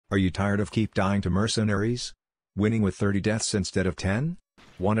Are you tired of keep dying to mercenaries? Winning with 30 deaths instead of 10?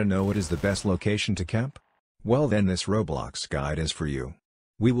 Wanna know what is the best location to camp? Well then this Roblox guide is for you.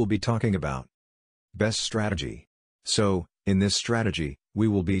 We will be talking about best strategy. So, in this strategy, we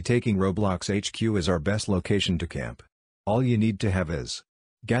will be taking Roblox HQ as our best location to camp. All you need to have is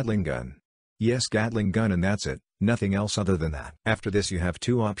Gatling gun. Yes, Gatling gun, and that's it, nothing else other than that. After this you have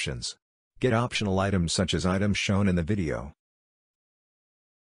two options. Get optional items such as items shown in the video,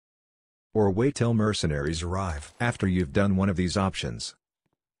 or wait till mercenaries arrive. After you've done one of these options,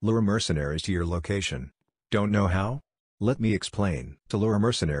 lure mercenaries to your location. Don't know how? Let me explain. To lure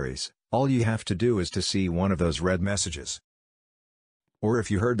mercenaries, all you have to do is to see one of those red messages. Or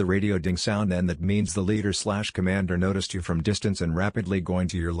if you heard the radio ding sound, then that means the leader/commander noticed you from distance and rapidly going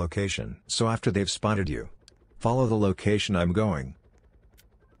to your location. So after they've spotted you, follow the location I'm going.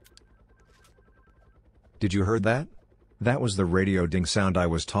 Did you heard that? That was the radio ding sound I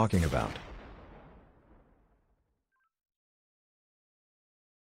was talking about.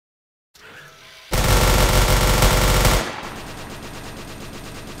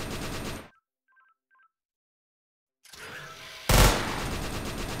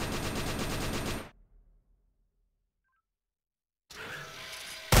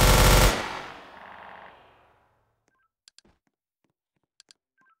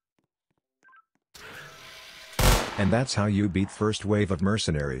 And that's how you beat first wave of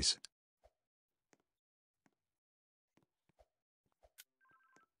mercenaries.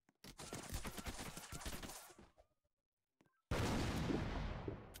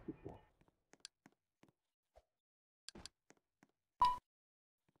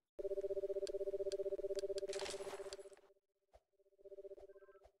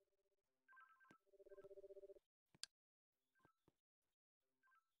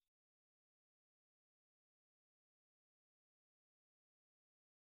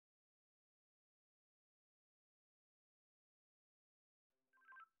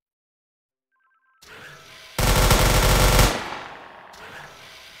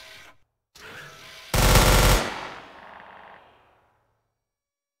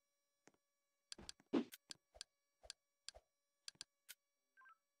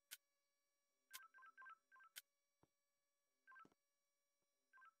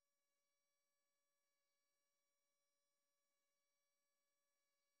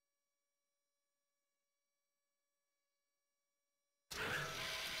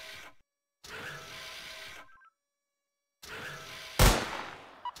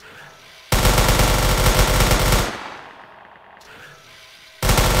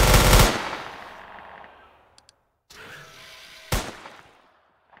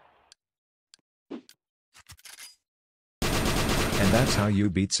 And that's how you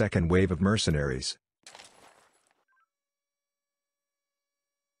beat second wave of mercenaries.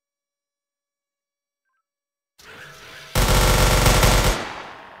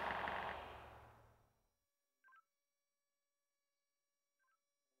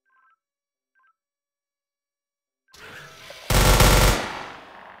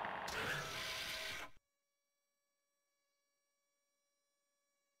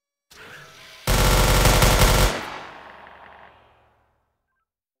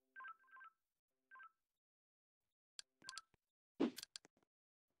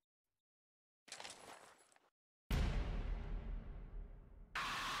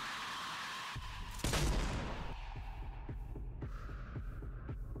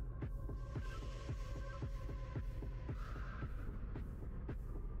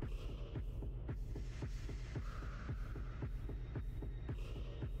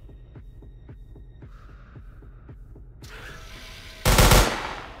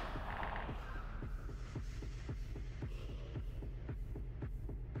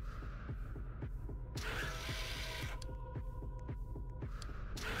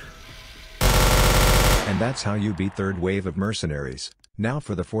 And that's how you beat third wave of mercenaries. Now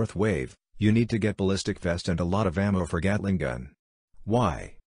for the fourth wave, you need to get ballistic vest and a lot of ammo for Gatling gun.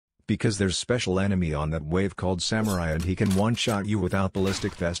 Why? Because there's special enemy on that wave called Samurai and he can one-shot you without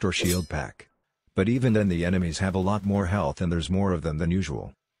ballistic vest or shield pack. But even then the enemies have a lot more health and there's more of them than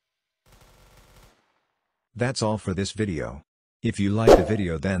usual. That's all for this video. If you like the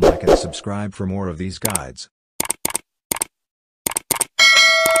video then like and subscribe for more of these guides.